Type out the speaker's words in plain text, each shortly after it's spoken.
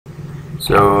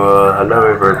Hello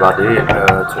everybody.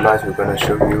 Tonight we're gonna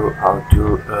show you how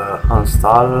to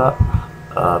install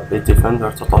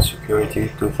Bitdefender Total Security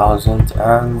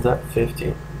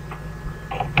 2015.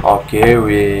 Okay,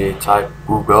 we type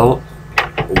Google,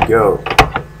 we go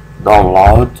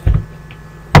download,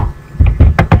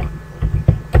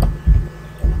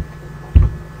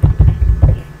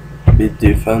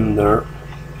 Bitdefender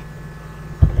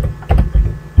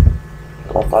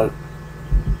Total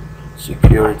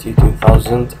Security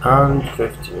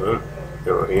 2015.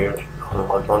 Go here,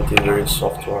 download antivirus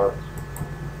software,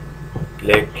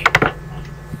 click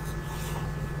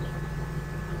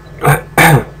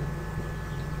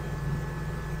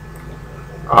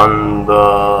and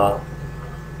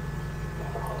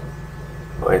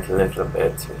wait a little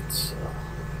bit. It's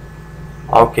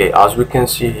okay. As we can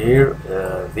see here,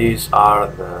 these are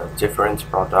the different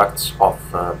products of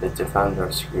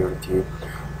Bitdefender security.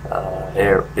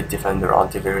 Here, Bitdefender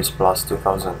Antivirus Plus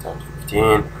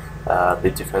 2015,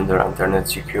 Bitdefender Internet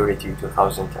Security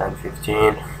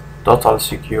 2015, Total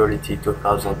Security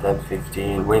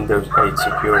 2015, Windows 8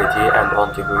 Security and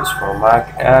Antivirus for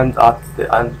Mac, and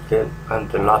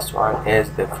the last one is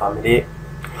the Family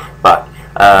Pack.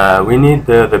 We need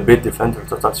the Bitdefender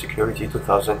Total Security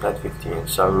 2015,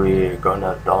 so we're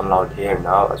gonna download here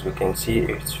now. As we can see,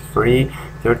 it's free,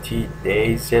 30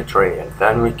 days trial.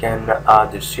 Then we can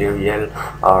add the serial,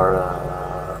 or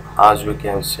as we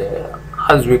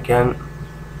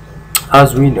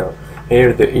know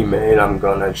here, the email. I'm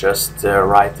gonna just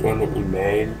write in an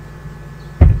email,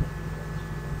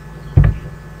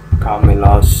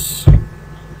 Camilos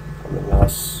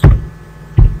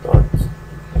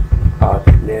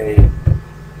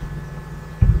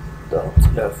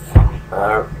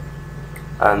play.fr,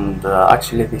 and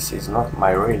actually this is not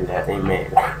my real email.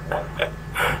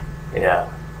 Yeah,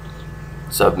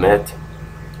 submit.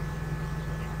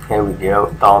 Here we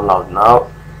go, download now,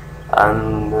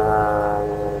 and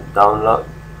download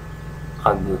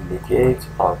and duplicate.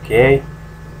 Okay,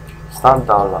 start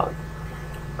download.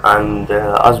 And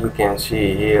as we can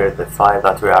see here, the file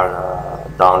that we are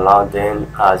downloading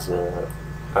has a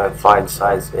file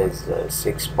size is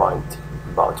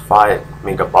about 5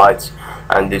 megabytes,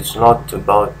 and it's not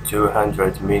about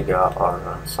 200 mega or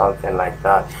something like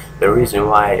that. The reason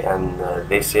why, and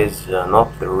this is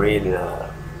not the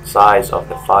real size of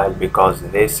the file, because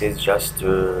this is just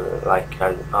like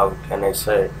how can I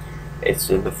say, it's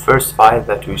the first file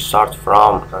that we start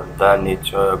from, and then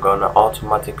it's gonna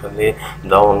automatically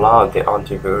download the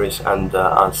antivirus and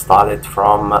install it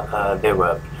from the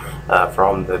web,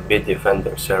 from the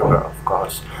Bitdefender server, of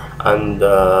course. And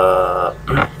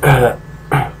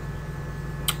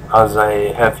as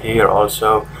I have here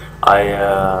also, I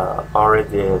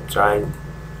already tried.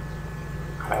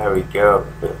 Here we go.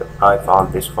 I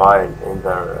found this file in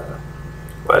their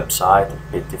website,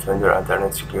 Bitdefender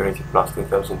Internet Security Plus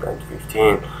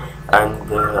 2015,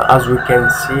 and as we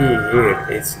can see here,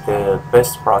 it's the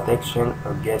best protection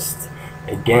against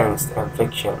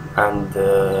infection, and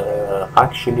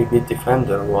actually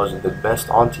Bitdefender was the best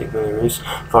antivirus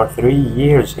for 3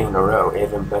 years in a row,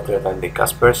 even better than the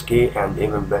Kaspersky and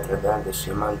even better than the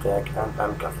Symantec and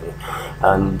McAfee,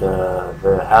 and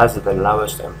has the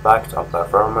lowest impact of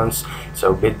performance.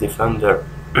 So Bitdefender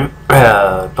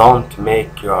don't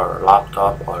make your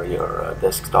laptop or your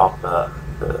desktop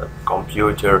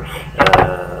computer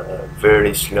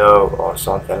very slow or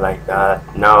something like that.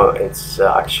 No, it's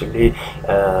actually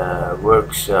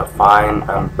works fine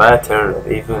and better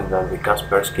even than the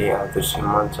Kaspersky and the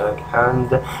Symantec and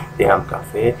the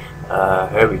McAfee.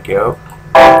 Here we go,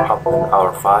 open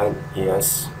our file.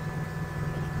 Yes,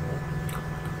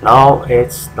 now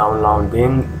it's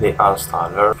downloading the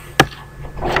installer,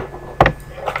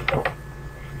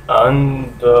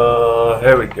 and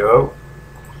here we go.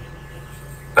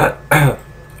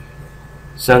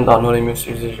 Send anonymous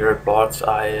user reports.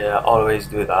 I always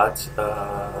do that.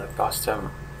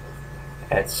 Custom.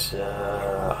 It's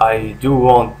I do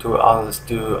want to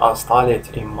install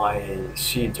it in my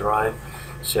C drive,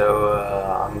 so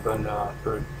I'm gonna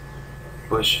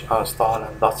push install,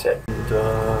 and that's it.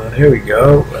 And here we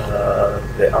go.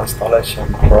 The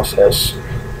installation process.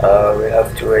 We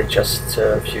have to wait just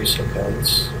a few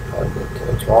seconds, and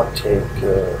it won't take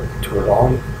too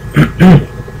long.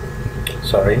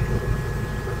 Sorry.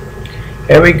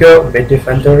 Here we go.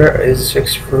 Bitdefender is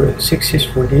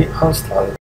successfully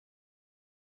installed.